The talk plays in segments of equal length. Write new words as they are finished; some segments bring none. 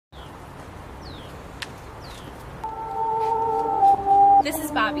this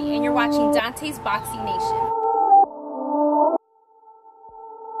is Bobby, and you're watching Dante's Boxing Nation.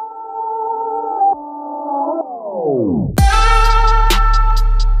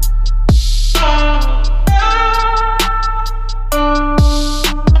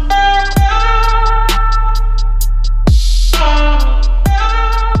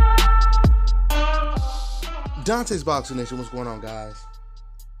 Dante's Boxing Nation, what's going on, guys?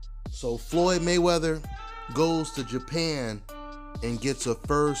 So Floyd Mayweather goes to Japan and gets a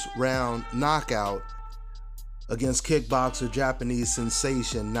first round knockout against kickboxer Japanese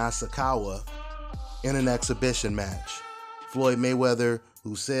sensation Nasukawa in an exhibition match. Floyd Mayweather,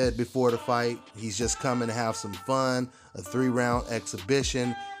 who said before the fight he's just coming to have some fun, a 3-round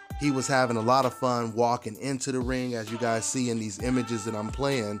exhibition. He was having a lot of fun walking into the ring, as you guys see in these images that I'm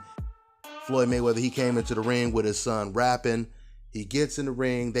playing. Floyd Mayweather, he came into the ring with his son rapping. He gets in the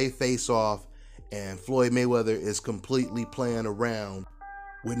ring, they face off, and Floyd Mayweather is completely playing around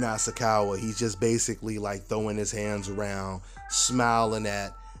with Nasukawa. He's just basically like throwing his hands around, smiling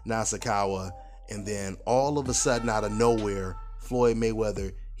at Nasukawa, and then all of a sudden, out of nowhere, Floyd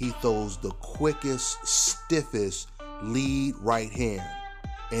Mayweather, he throws the quickest, stiffest lead right hand,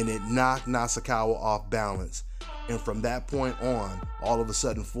 and it knocked Nasukawa off balance. And from that point on, all of a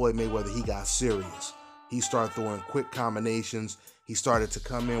sudden, Floyd Mayweather, he got serious. He started throwing quick combinations. He started to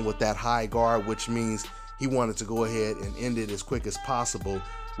come in with that high guard, which means he wanted to go ahead and end it as quick as possible,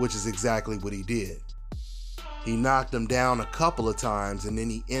 which is exactly what he did. He knocked him down a couple of times, and then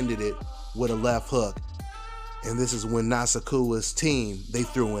he ended it with a left hook. And this is when Nasukawa's team, they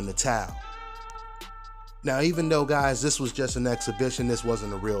threw in the towel. Now, even though, guys, this was just an exhibition, this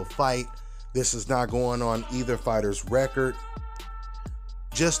wasn't a real fight. This is not going on either fighter's record.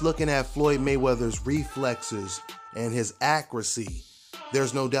 Just looking at Floyd Mayweather's reflexes and his accuracy,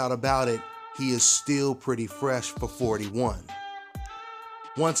 there's no doubt about it, he is still pretty fresh for 41.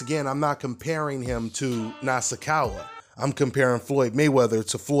 Once again, I'm not comparing him to Nasukawa. I'm comparing Floyd Mayweather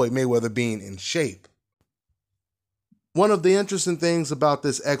to Floyd Mayweather being in shape. One of the interesting things about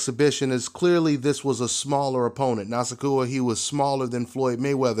this exhibition is clearly this was a smaller opponent. Nasukawa, he was smaller than Floyd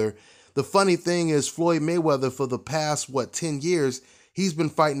Mayweather. The funny thing is, Floyd Mayweather, for the past, 10 years, he's been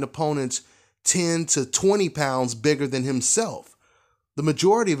fighting opponents 10 to 20 pounds bigger than himself. The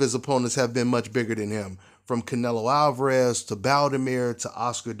majority of his opponents have been much bigger than him, from Canelo Alvarez to Baldomir to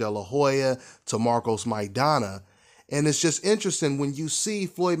Oscar De La Hoya to Marcos Maidana. And it's just interesting when you see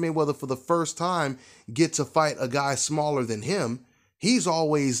Floyd Mayweather for the first time get to fight a guy smaller than him. He's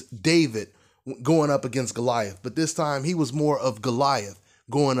always David going up against Goliath, but this time he was more of Goliath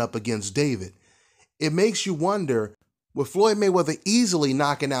going up against David. It makes you wonder, with Floyd Mayweather easily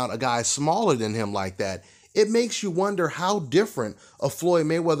knocking out a guy smaller than him like that, it makes you wonder how different a Floyd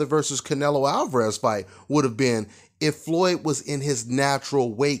Mayweather versus Canelo Alvarez fight would have been if Floyd was in his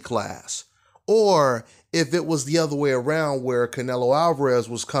natural weight class, or if it was the other way around where Canelo Alvarez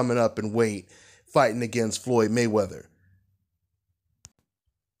was coming up in weight fighting against Floyd Mayweather.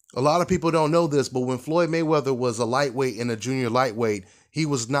 A lot of people don't know this, but when Floyd Mayweather was a lightweight and a junior lightweight, he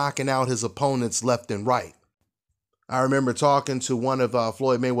was knocking out his opponents left and right. I remember talking to one of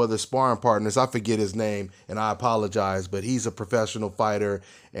Floyd Mayweather's sparring partners. I forget his name, and I apologize, but he's a professional fighter,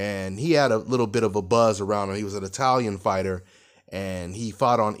 and he had a little bit of a buzz around him. He was an Italian fighter, and he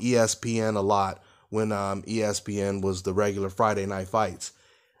fought on ESPN a lot when ESPN was the regular Friday night fights.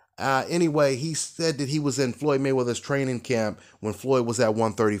 Anyway, he said that he was in Floyd Mayweather's training camp when Floyd was at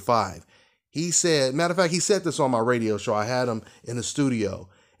 135. He said, matter of fact, he said this on my radio show. I had him in the studio,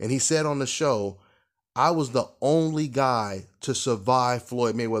 and he said on the show, I was the only guy to survive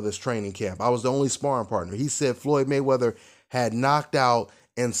Floyd Mayweather's training camp. I was the only sparring partner. He said Floyd Mayweather had knocked out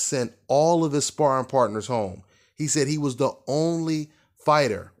and sent all of his sparring partners home. He said he was the only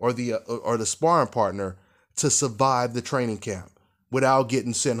fighter or the sparring partner to survive the training camp without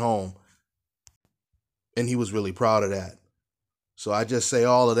getting sent home. And he was really proud of that. So I just say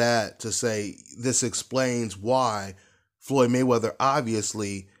all of that to say this explains why Floyd Mayweather,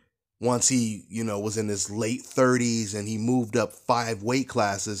 obviously, once he, was in his late 30s and he moved up 5 weight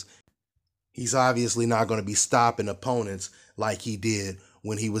classes, he's obviously not going to be stopping opponents like he did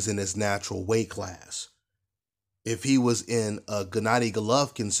when he was in his natural weight class. If he was in a Gennady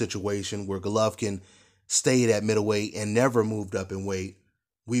Golovkin situation where Golovkin stayed at middleweight and never moved up in weight,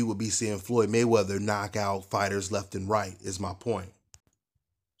 we would be seeing Floyd Mayweather knock out fighters left and right, is my point.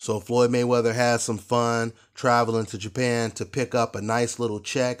 So Floyd Mayweather had some fun traveling to Japan to pick up a nice little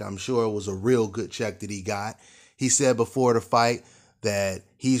check. I'm sure it was a real good check that he got. He said before the fight that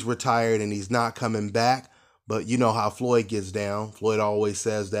he's retired and he's not coming back, but you know how Floyd gets down. Floyd always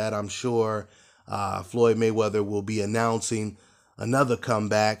says that. I'm sure Floyd Mayweather will be announcing another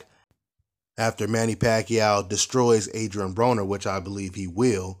comeback after Manny Pacquiao destroys Adrian Broner, which I believe he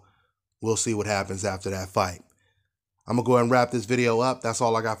will. We'll see what happens after that fight. I'm going to go ahead and wrap this video up. That's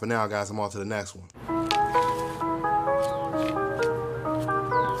all I got for now, guys. I'm on to the next one.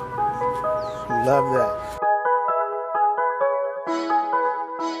 Love that.